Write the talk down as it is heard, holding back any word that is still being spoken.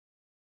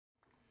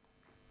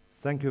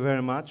Thank you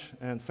very much.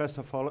 And first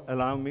of all,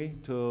 allow me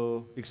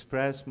to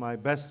express my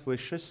best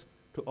wishes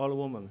to all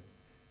women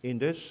in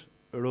this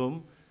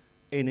room,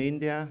 in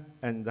India,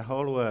 and the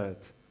whole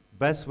world.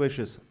 Best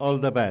wishes, all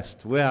the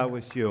best. We are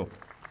with you.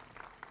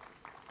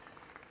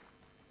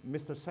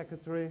 Mr.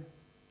 Secretary,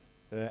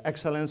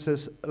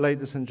 Excellencies,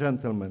 ladies and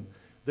gentlemen,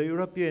 the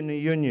European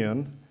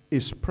Union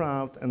is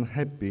proud and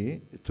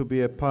happy to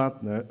be a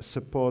partner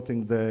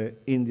supporting the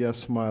India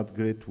Smart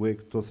Grid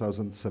Week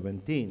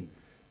 2017.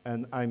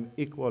 And I'm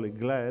equally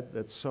glad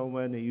that so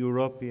many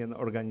European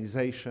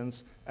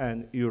organizations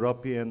and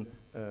European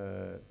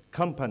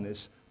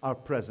companies are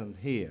present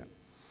here.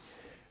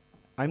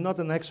 I'm not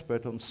an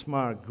expert on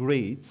smart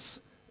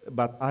grids,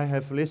 but I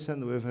have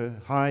listened with a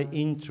high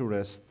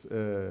interest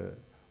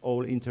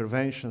all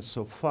interventions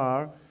so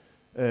far,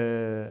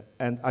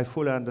 and I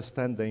fully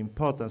understand the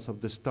importance of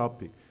this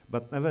topic.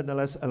 But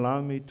nevertheless, allow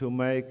me to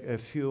make a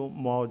few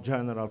more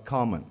general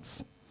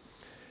comments.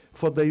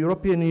 For the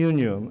European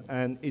Union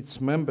and its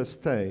member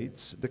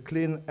states, the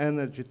clean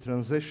energy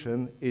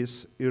transition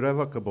is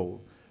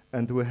irrevocable,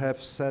 and we have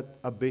set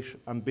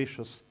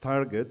ambitious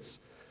targets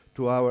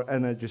to our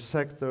energy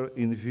sector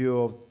in view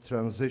of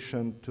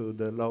transition to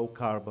the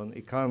low-carbon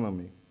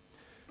economy.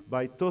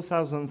 By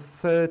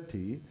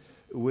 2030,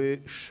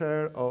 the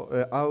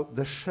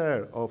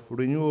share of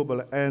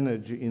renewable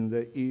energy in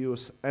the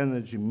EU's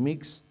energy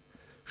mix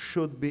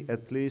should be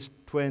at least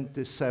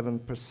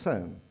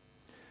 27%.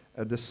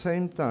 At the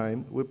same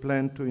time, we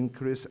plan to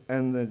increase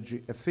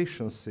energy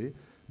efficiency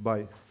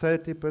by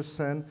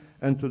 30%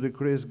 and to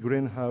decrease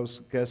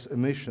greenhouse gas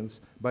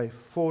emissions by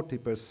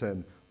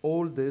 40%,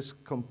 all this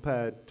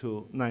compared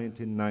to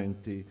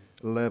 1990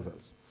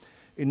 levels.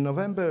 In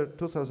November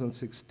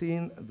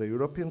 2016, the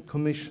European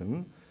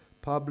Commission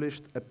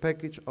published a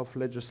package of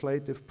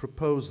legislative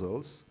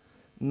proposals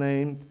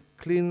named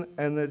Clean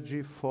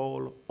Energy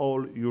for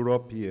All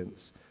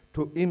Europeans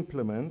to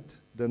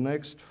implement the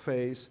next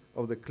phase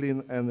of the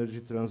clean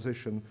energy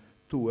transition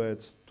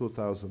towards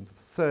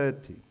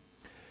 2030.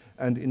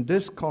 And in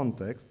this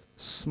context,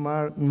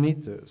 smart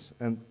meters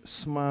and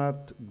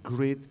smart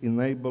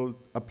grid-enabled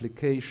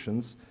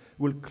applications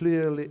will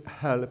clearly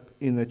help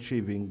in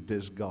achieving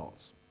these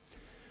goals.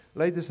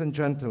 Ladies and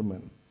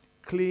gentlemen,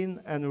 clean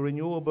and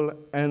renewable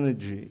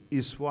energy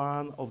is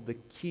one of the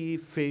key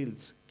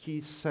fields,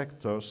 key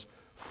sectors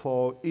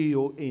for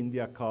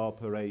EU-India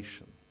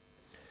cooperation.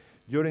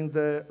 During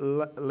the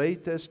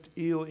latest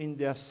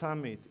EU-India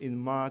summit in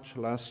March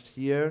last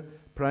year,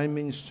 Prime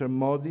Minister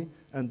Modi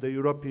and the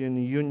European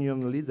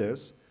Union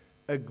leaders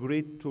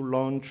agreed to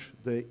launch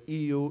the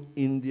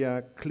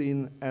EU-India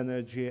Clean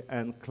Energy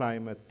and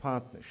Climate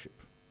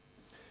Partnership.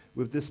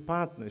 With this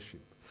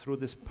partnership, through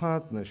this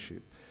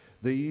partnership,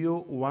 the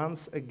EU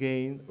once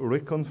again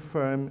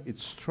reconfirmed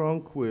its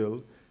strong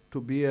will to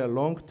be a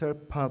long-term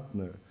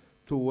partner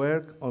to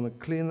work on a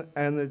clean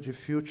energy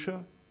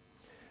future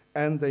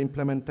and the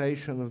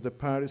implementation of the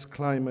Paris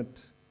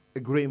Climate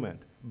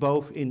Agreement,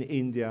 both in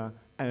India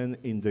and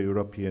in the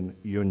European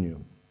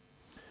Union.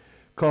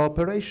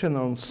 Cooperation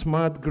on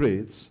smart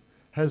grids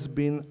has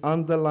been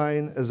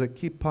underlined as a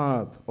key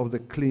part of the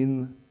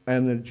Clean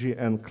Energy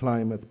and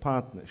Climate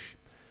Partnership.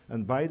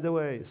 And by the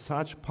way,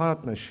 such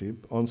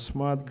partnership on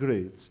smart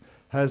grids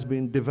has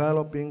been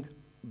developing,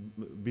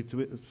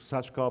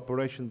 such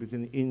cooperation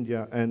between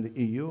India and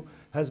the EU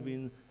has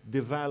been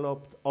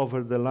developed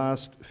over the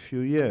last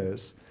few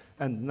years.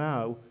 And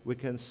now we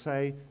can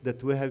say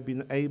that we have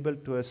been able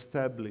to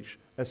establish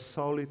a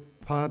solid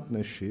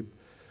partnership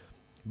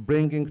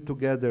bringing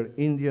together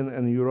Indian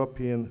and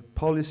European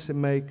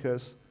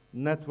policymakers,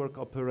 network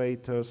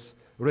operators,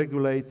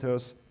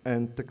 regulators,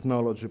 and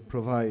technology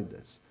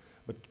providers.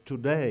 But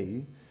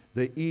today,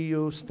 the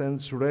EU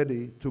stands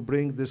ready to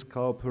bring this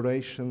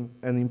cooperation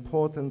an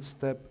important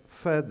step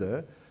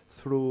further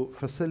through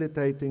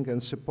facilitating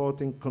and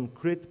supporting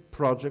concrete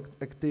project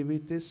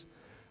activities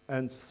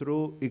and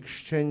through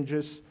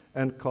exchanges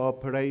and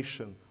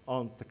cooperation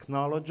on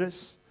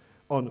technologies,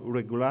 on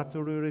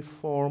regulatory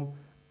reform,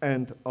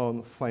 and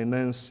on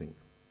financing.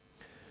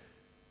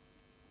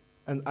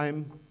 And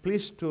I'm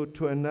pleased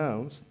to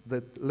announce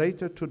that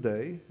later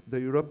today,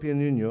 the European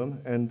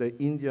Union and the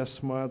India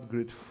Smart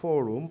Grid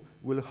Forum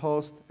will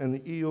host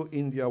an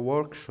EU-India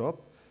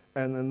workshop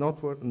and a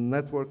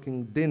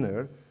networking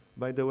dinner.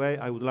 By the way,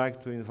 I would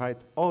like to invite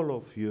all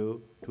of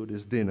you to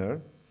this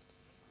dinner.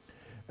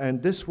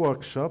 And this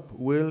workshop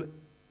will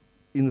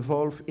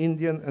involve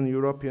Indian and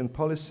European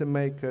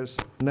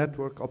policymakers,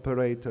 network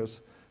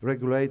operators,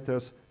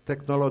 regulators,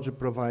 technology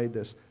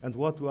providers. And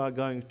what we are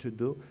going to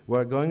do, we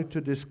are going to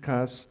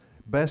discuss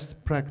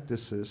best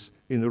practices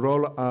in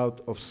rollout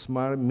of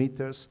smart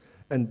meters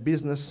and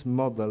business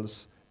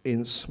models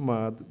in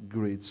smart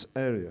grids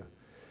area.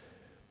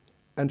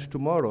 And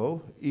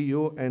tomorrow,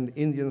 EU and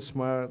Indian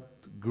smart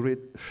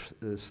grid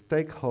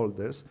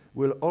stakeholders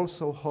will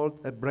also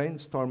hold a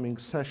brainstorming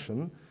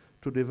session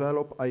to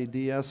develop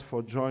ideas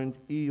for joint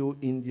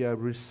EU-India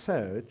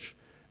research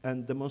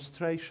and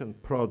demonstration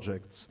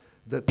projects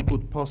that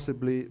could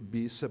possibly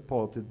be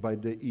supported by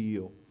the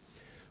EU.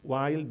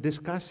 While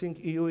discussing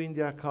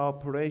EU-India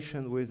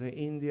cooperation with the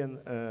Indian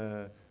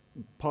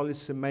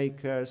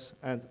policymakers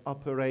and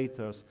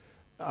operators,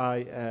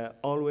 I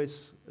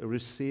always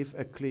receive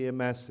a clear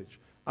message.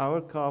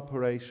 Our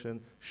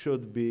cooperation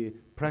should be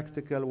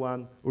practical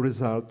one,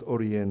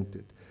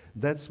 result-oriented.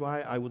 That's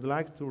why I would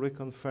like to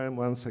reconfirm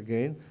once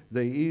again,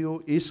 the EU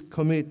is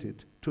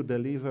committed to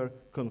deliver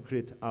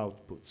concrete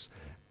outputs.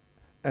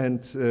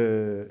 And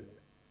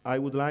I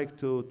would like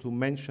to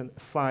mention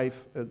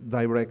 5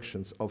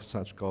 directions of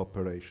such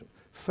cooperation.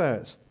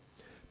 First,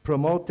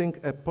 promoting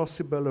a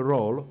possible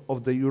role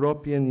of the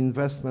European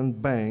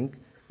Investment Bank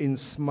in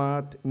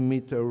smart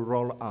meter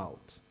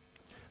rollout.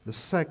 The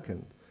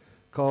second,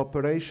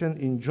 cooperation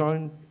in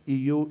joint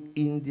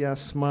EU-India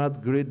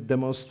smart grid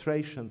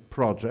demonstration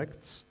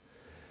projects,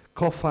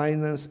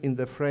 co-financed in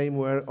the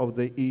framework of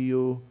the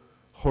EU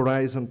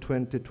Horizon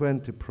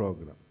 2020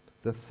 program.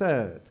 The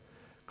third,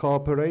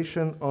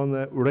 cooperation on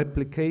a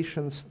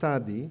replication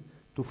study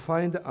to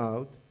find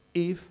out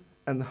if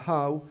and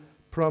how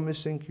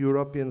promising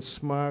European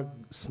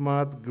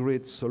smart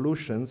grid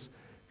solutions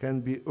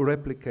can be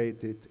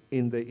replicated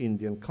in the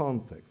Indian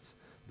context.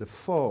 The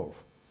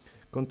fourth,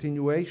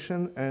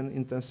 continuation and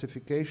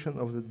intensification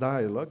of the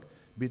dialogue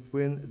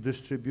between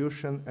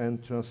distribution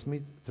and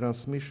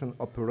transmission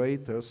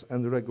operators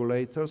and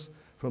regulators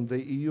from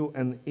the EU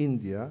and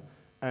India,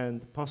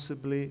 and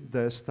possibly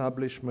the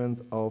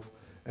establishment of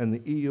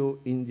an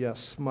EU-India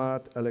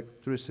Smart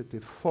Electricity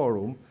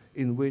Forum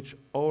in which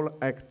all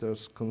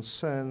actors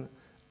concerned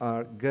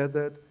are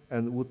gathered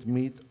and would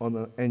meet on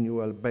an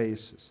annual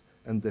basis.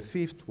 And the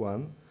fifth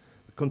one,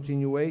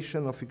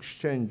 continuation of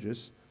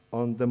exchanges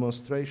on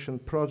demonstration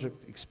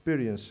project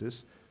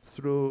experiences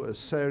through a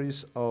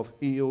series of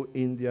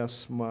EU-India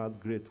Smart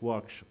Grid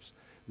workshops.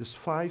 These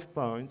 5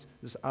 points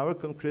is our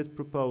concrete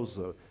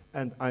proposal,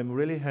 and I'm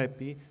really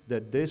happy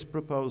that these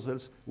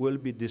proposals will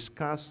be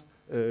discussed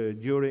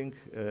during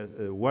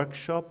a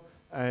workshop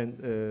and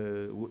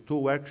 2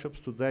 workshops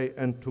today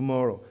and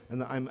tomorrow.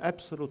 And I'm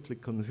absolutely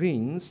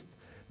convinced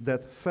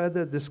that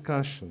further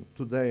discussion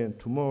today and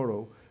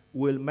tomorrow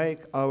will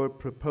make our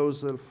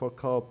proposal for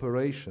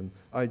cooperation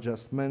I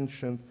just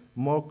mentioned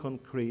more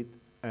concrete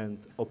and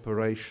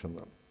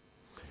operational.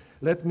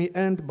 Let me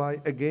end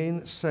by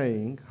again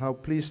saying how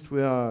pleased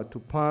we are to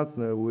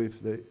partner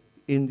with the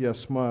India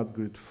Smart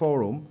Grid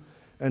Forum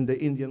and the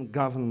Indian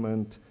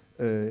government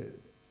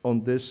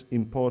on this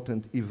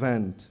important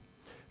event.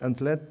 And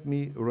let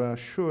me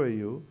reassure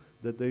you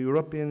that the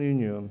European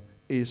Union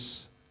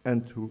is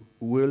and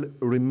will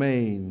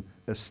remain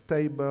a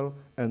stable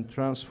and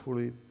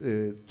trustworthy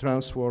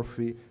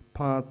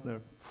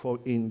partner for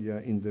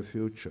India in the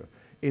future,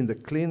 in the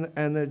clean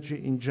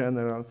energy in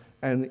general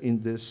and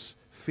in this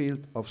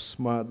field of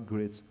smart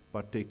grids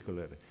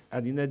particularly.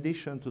 And in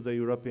addition to the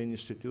European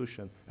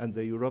institution and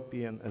the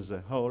European as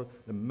a whole,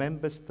 the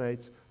member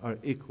states are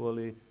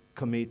equally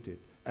committed,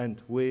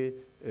 and we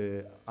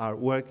are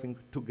working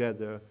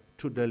together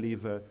to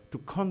deliver, to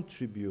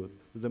contribute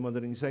to the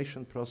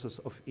modernization process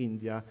of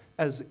India,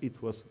 as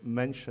it was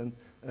mentioned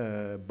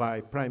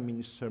by Prime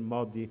Minister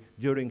Modi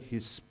during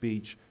his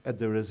speech at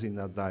the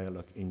Resina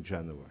Dialogue in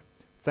January.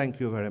 Thank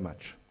you very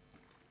much.